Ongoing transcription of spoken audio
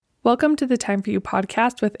Welcome to the Time For You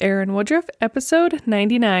podcast with Erin Woodruff, episode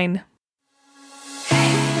 99.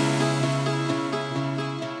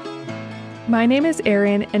 My name is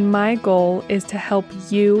Erin, and my goal is to help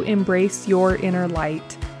you embrace your inner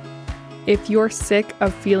light. If you're sick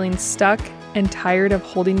of feeling stuck and tired of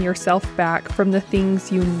holding yourself back from the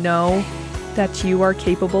things you know that you are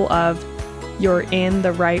capable of, you're in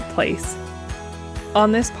the right place.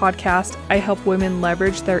 On this podcast, I help women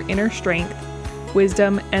leverage their inner strength,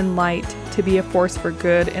 wisdom, and light to be a force for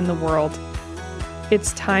good in the world.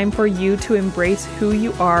 It's time for you to embrace who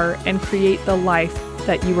you are and create the life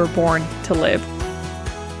that you were born to live.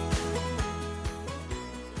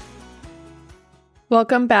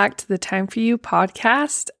 Welcome back to the Time For You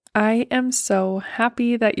podcast. I am so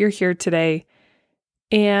happy that you're here today.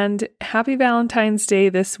 And happy Valentine's Day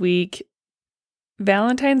this week.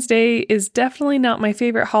 Valentine's Day is definitely not my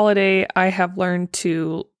favorite holiday. I have learned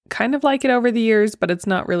to kind of like it over the years, but it's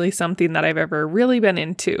not really something that I've ever really been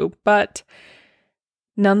into. But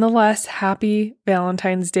nonetheless, happy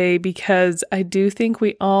Valentine's Day, because I do think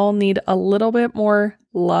we all need a little bit more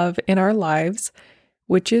love in our lives,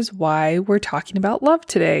 which is why we're talking about love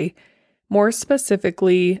today. More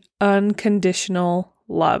specifically, unconditional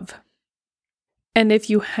love. And if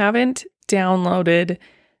you haven't downloaded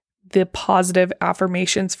the positive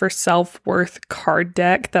affirmations for self-worth card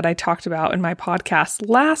deck that I talked about in my podcast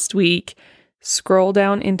last week, scroll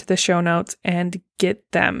down into the show notes and get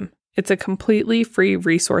them. It's a completely free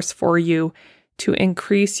resource for you to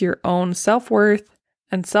increase your own self-worth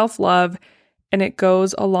and self-love, and it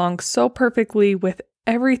goes along so perfectly with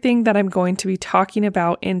everything that I'm going to be talking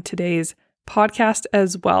about in today's podcast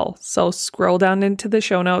as well. So scroll down into the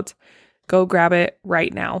show notes, go grab it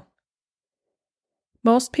right now.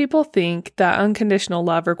 Most people think that unconditional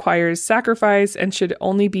love requires sacrifice and should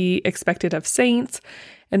only be expected of saints,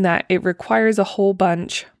 and that it requires a whole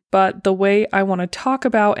bunch. But the way I want to talk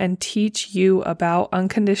about and teach you about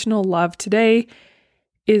unconditional love today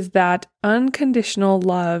is that unconditional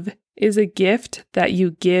love is a gift that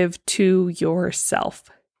you give to yourself.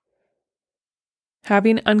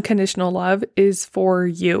 Having unconditional love is for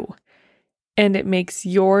you, and it makes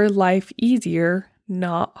your life easier,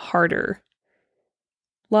 not harder.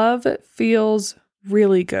 Love feels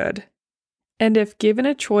really good, and if given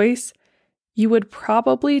a choice, you would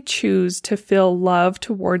probably choose to feel love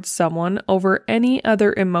towards someone over any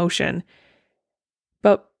other emotion.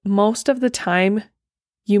 But most of the time,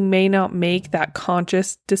 you may not make that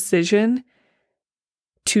conscious decision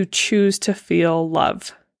to choose to feel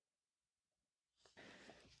love.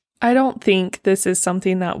 I don't think this is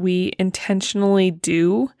something that we intentionally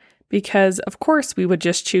do, because of course we would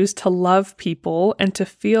just choose to love people and to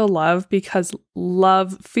feel love because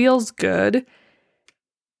love feels good.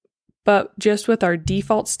 But just with our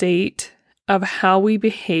default state of how we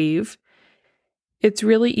behave, it's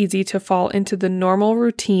really easy to fall into the normal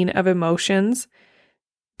routine of emotions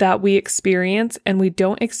that we experience, and we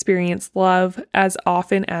don't experience love as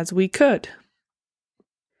often as we could.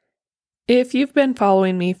 If you've been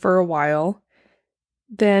following me for a while,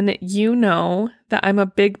 then you know that I'm a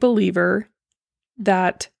big believer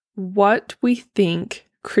that what we think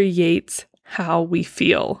creates how we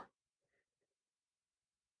feel.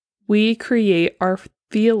 We create our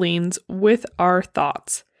feelings with our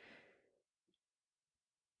thoughts.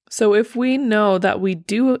 So if we know that we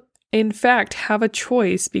do, in fact, have a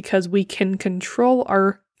choice because we can control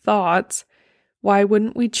our thoughts, why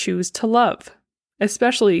wouldn't we choose to love?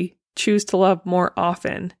 Especially choose to love more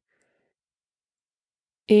often.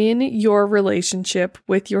 In your relationship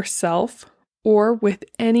with yourself or with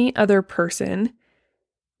any other person,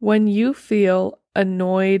 when you feel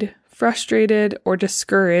annoyed, frustrated, or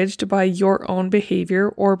discouraged by your own behavior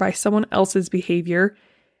or by someone else's behavior,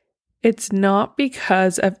 it's not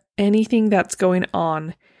because of anything that's going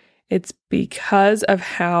on. It's because of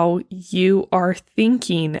how you are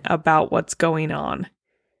thinking about what's going on.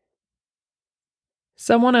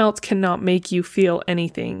 Someone else cannot make you feel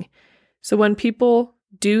anything. So when people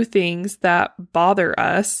do things that bother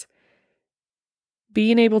us,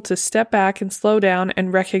 being able to step back and slow down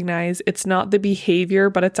and recognize it's not the behavior,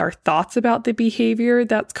 but it's our thoughts about the behavior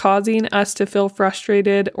that's causing us to feel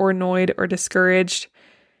frustrated or annoyed or discouraged,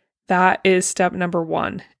 that is step number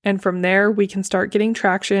one. And from there, we can start getting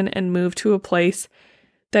traction and move to a place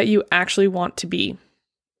that you actually want to be.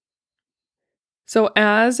 So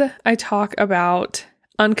as I talk about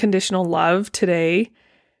unconditional love today,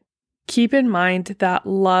 keep in mind that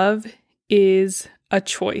love is a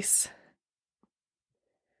choice.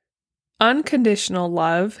 Unconditional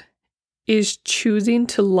love is choosing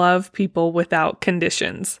to love people without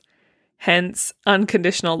conditions, hence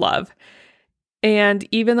unconditional love. And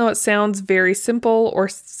even though it sounds very simple or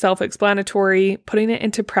self-explanatory, putting it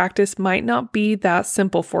into practice might not be that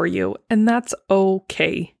simple for you, and that's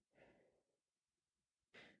okay.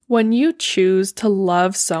 When you choose to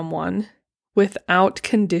love someone without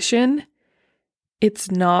condition, it's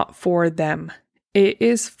not for them. It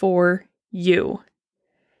is for you.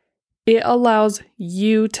 It allows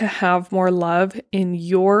you to have more love in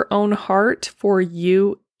your own heart for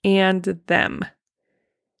you and them.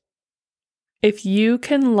 If you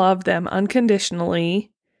can love them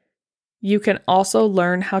unconditionally, you can also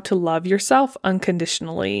learn how to love yourself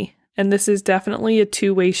unconditionally. And this is definitely a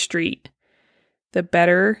two-way street. The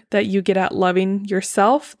better that you get at loving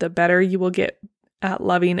yourself, the better you will get at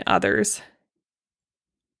loving others.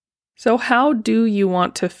 So how do you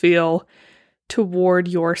want to feel toward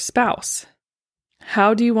your spouse?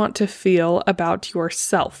 How do you want to feel about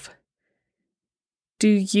yourself? Do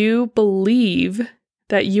you believe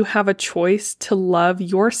that you have a choice to love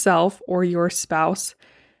yourself or your spouse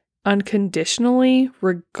unconditionally,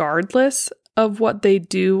 regardless of what they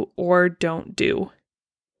do or don't do?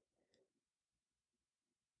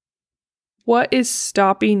 What is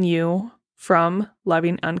stopping you from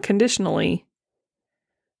loving unconditionally?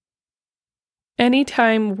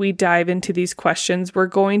 Anytime we dive into these questions, we're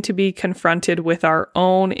going to be confronted with our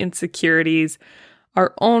own insecurities,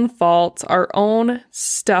 our own faults, our own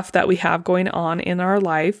stuff that we have going on in our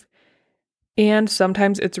life, and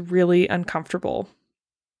sometimes it's really uncomfortable.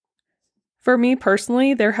 For me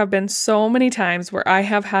personally, there have been so many times where I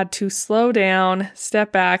have had to slow down,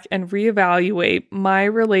 step back, and reevaluate my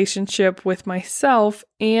relationship with myself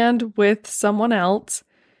and with someone else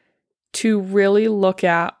to really look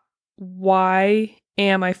at why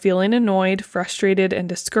am I feeling annoyed, frustrated, and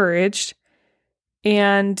discouraged,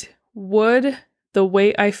 and would the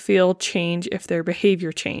way I feel change if their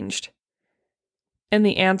behavior changed? And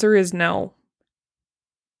the answer is no.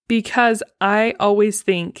 Because I always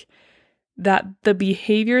think that the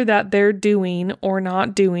behavior that they're doing or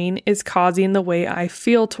not doing is causing the way I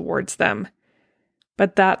feel towards them.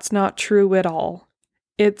 But that's not true at all.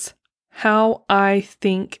 It's how I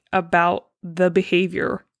think about the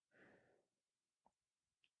behavior,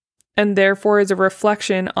 and therefore is a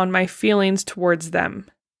reflection on my feelings towards them.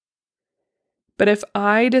 But if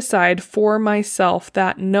I decide for myself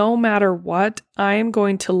that no matter what, I am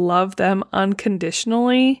going to love them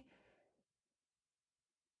unconditionally,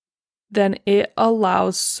 then it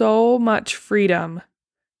allows so much freedom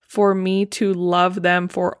for me to love them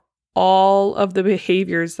for all of the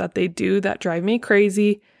behaviors that they do that drive me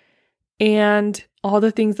crazy and all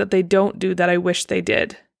the things that they don't do that I wish they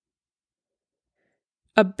did.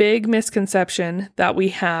 A big misconception that we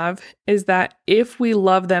have is that if we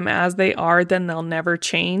love them as they are, then they'll never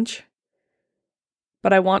change.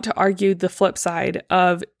 But I want to argue the flip side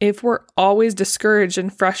of if we're always discouraged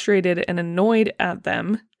and frustrated and annoyed at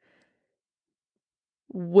them,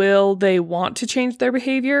 will they want to change their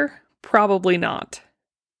behavior? Probably not.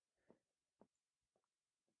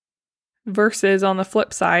 Versus on the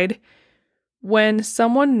flip side, when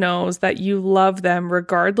someone knows that you love them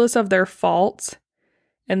regardless of their faults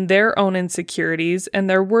and their own insecurities and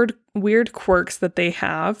their weird quirks that they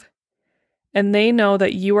have, and they know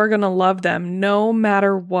that you are going to love them no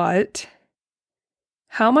matter what,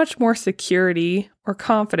 how much more security or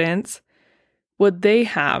confidence would they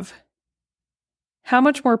have? How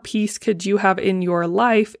much more peace could you have in your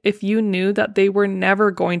life if you knew that they were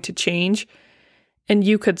never going to change and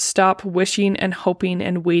you could stop wishing and hoping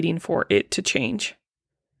and waiting for it to change?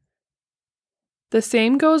 The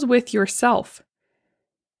same goes with yourself.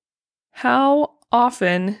 How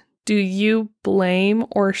often do you blame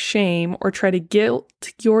or shame or try to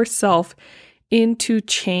guilt yourself into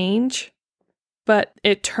change, but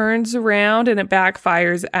it turns around and it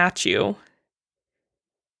backfires at you?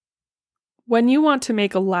 When you want to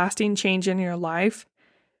make a lasting change in your life,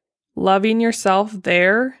 loving yourself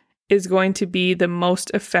there is going to be the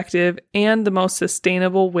most effective and the most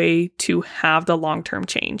sustainable way to have the long-term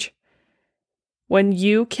change. When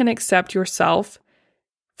you can accept yourself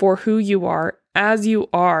for who you are, as you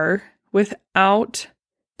are, without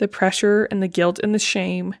the pressure and the guilt and the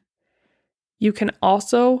shame, you can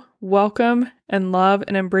also welcome and love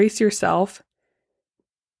and embrace yourself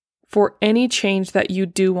for any change that you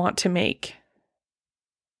do want to make.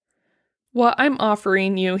 What I'm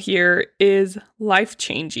offering you here is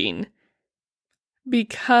life-changing,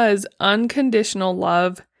 because unconditional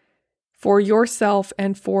love for yourself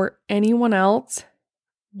and for anyone else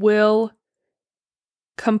will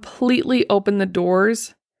completely open the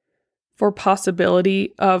doors for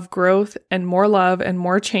possibility of growth and more love and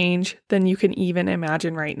more change than you can even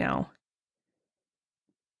imagine right now.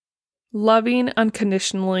 Loving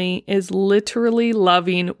unconditionally is literally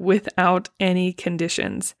loving without any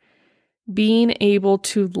conditions. Being able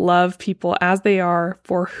to love people as they are,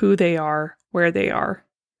 for who they are, where they are.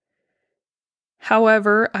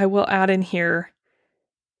 However, I will add in here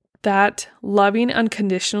that loving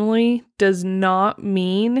unconditionally does not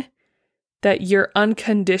mean that you're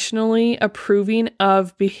unconditionally approving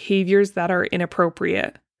of behaviors that are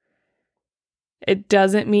inappropriate. It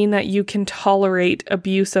doesn't mean that you can tolerate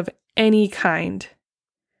abuse of any kind.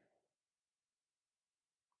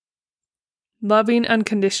 Loving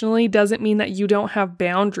unconditionally doesn't mean that you don't have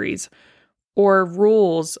boundaries or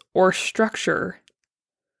rules or structure.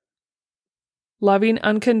 Loving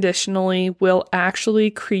unconditionally will actually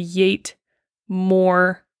create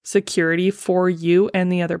more security for you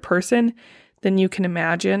and the other person than you can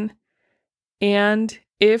imagine. And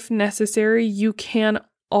if necessary, you can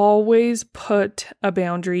always put a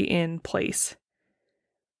boundary in place.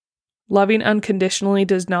 Loving unconditionally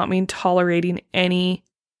does not mean tolerating any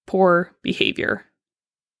poor behavior.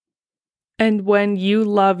 And when you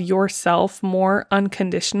love yourself more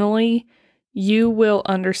unconditionally, you will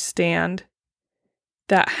understand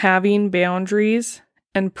that having boundaries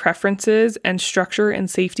and preferences and structure and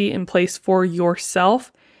safety in place for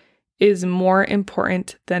yourself is more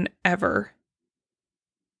important than ever.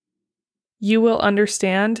 You will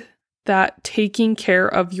understand that taking care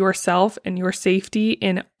of yourself and your safety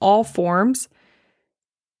in all forms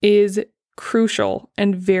is crucial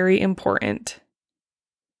and very important.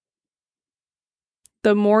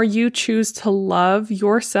 The more you choose to love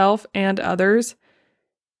yourself and others,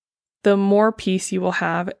 the more peace you will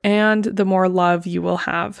have and the more love you will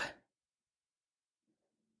have.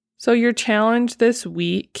 So your challenge this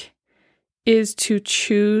week is to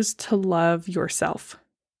choose to love yourself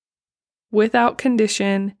without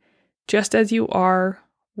condition, just as you are,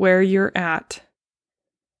 where you're at,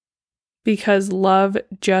 because love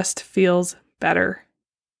just feels better.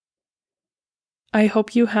 I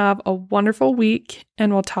hope you have a wonderful week,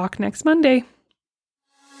 and we'll talk next Monday.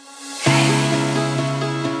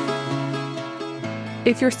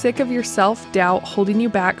 If you're sick of your self-doubt holding you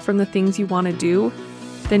back from the things you want to do,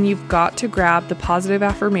 then you've got to grab the Positive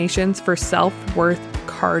Affirmations for Self-Worth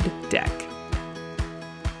card deck.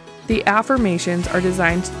 The affirmations are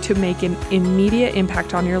designed to make an immediate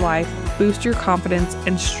impact on your life, boost your confidence,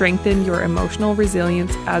 and strengthen your emotional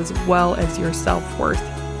resilience as well as your self-worth.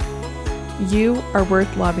 You are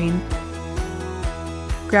worth loving.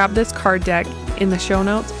 Grab this card deck in the show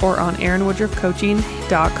notes or on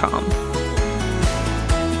erinwoodruffcoaching.com.